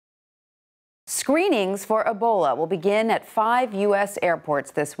Screenings for Ebola will begin at 5 U.S.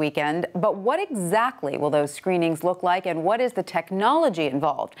 airports this weekend. But what exactly will those screenings look like, and what is the technology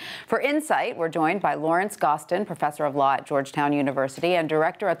involved? For insight, we're joined by Lawrence Gostin, professor of law at Georgetown University and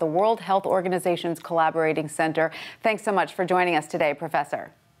director at the World Health Organization's Collaborating Center. Thanks so much for joining us today, Professor.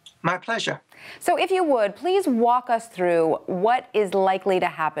 My pleasure. So if you would, please walk us through what is likely to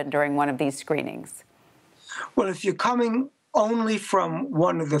happen during one of these screenings. Well, if you're coming only from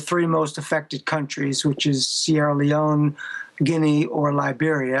one of the three most affected countries, which is Sierra Leone, Guinea, or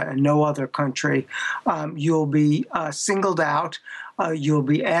Liberia, and no other country, you'll be singled out. You'll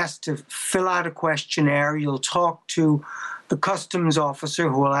be asked to fill out a questionnaire. You'll talk to the customs officer,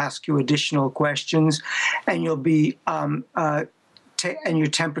 who will ask you additional questions, and you'll be and your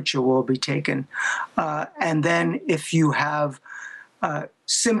temperature will be taken. And then if you have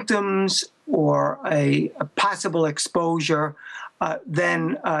symptoms or a possible exposure,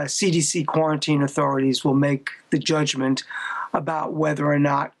 then CDC quarantine authorities will make the judgment about whether or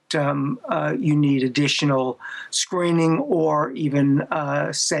not you need additional screening or even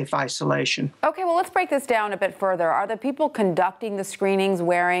safe isolation. Okay, well, let's break this down a bit further. Are the people conducting the screenings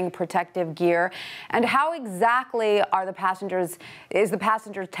wearing protective gear? And how exactly are is the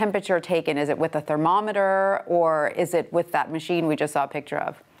passenger's temperature taken? Is it with a thermometer, or is it with that machine we just saw a picture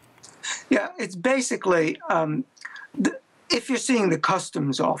of? Yeah, it's basically, if you're seeing the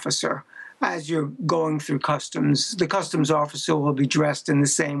customs officer as you're going through customs, the customs officer will be dressed in the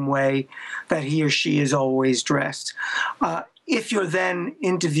same way that he or she is always dressed. If you're then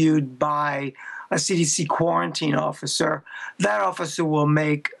interviewed by a CDC quarantine officer, that officer will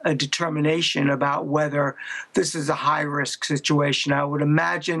make a determination about whether this is a high-risk situation. I would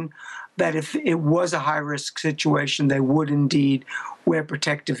imagine that if it was a high-risk situation, they would indeed wear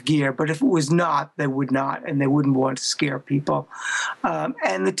protective gear. But if it was not, they would not, and they wouldn't want to scare people.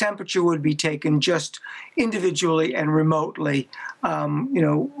 And the temperature would be taken just individually and remotely,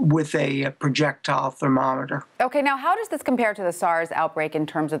 with a projectile thermometer. Okay, now how does this compare to the SARS outbreak in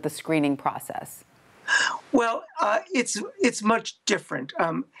terms of the screening process? Well, it's much different.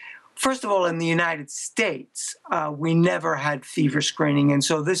 First of all, in the United States, we never had fever screening. And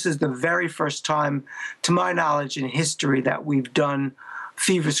so this is the very first time, to my knowledge, in history that we've done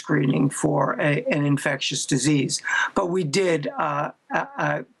fever screening for an infectious disease. But we did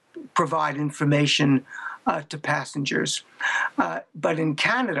provide information to passengers. But in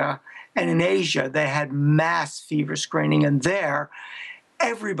Canada and in Asia, they had mass fever screening. And there,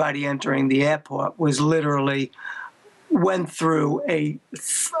 everybody entering the airport was literally went through an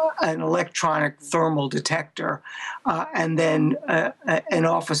electronic thermal detector, and then an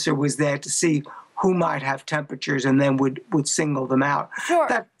officer was there to see who might have temperatures and then would single them out. Sure.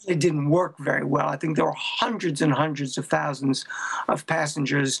 That it didn't work very well. I think there were hundreds and hundreds of thousands of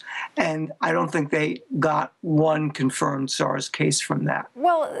passengers, and I don't think they got one confirmed SARS case from that.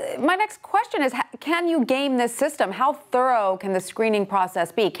 Well, my next question is, can you game this system? How thorough can the screening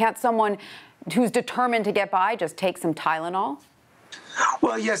process be? Can't someone who's determined to get by just take some Tylenol?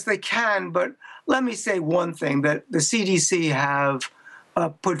 Well, yes, they can, but let me say one thing, that the CDC have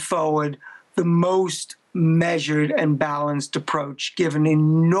put forward the most measured and balanced approach, given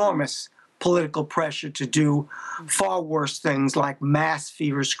enormous political pressure to do far worse things like mass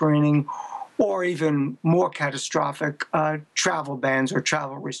fever screening or even more catastrophic travel bans or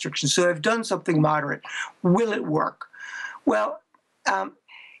travel restrictions. So they've done something moderate. Will it work? Well,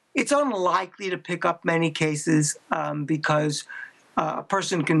 it's unlikely to pick up many cases because a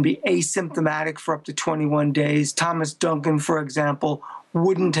person can be asymptomatic for up to 21 days. Thomas Duncan, for example,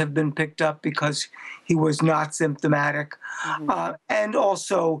 wouldn't have been picked up because he was not symptomatic. Mm-hmm. And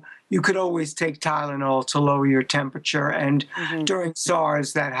also, you could always take Tylenol to lower your temperature. And during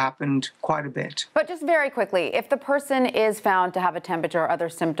SARS, that happened quite a bit. But just very quickly, if the person is found to have a temperature or other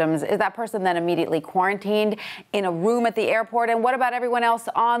symptoms, is that person then immediately quarantined in a room at the airport? And what about everyone else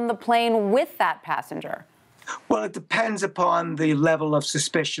on the plane with that passenger? Well, it depends upon the level of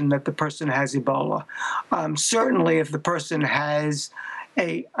suspicion that the person has Ebola. Certainly, if the person has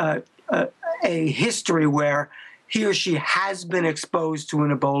a history where he or she has been exposed to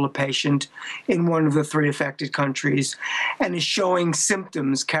an Ebola patient in one of the three affected countries and is showing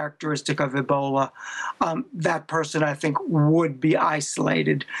symptoms characteristic of Ebola, that person, I think, would be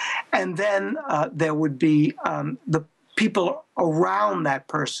isolated. And then there would be the people around that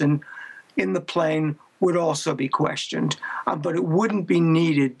person in the plane would also be questioned. But it wouldn't be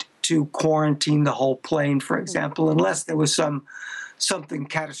needed to quarantine the whole plane, for example, unless there was some something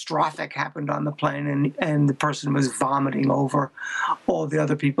catastrophic happened on the plane and the person was vomiting over all the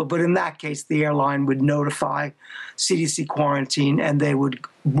other people. But in that case, the airline would notify CDC quarantine and they would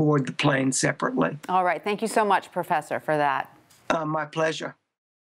board the plane separately. All right. Thank you so much, Professor, for that. My pleasure.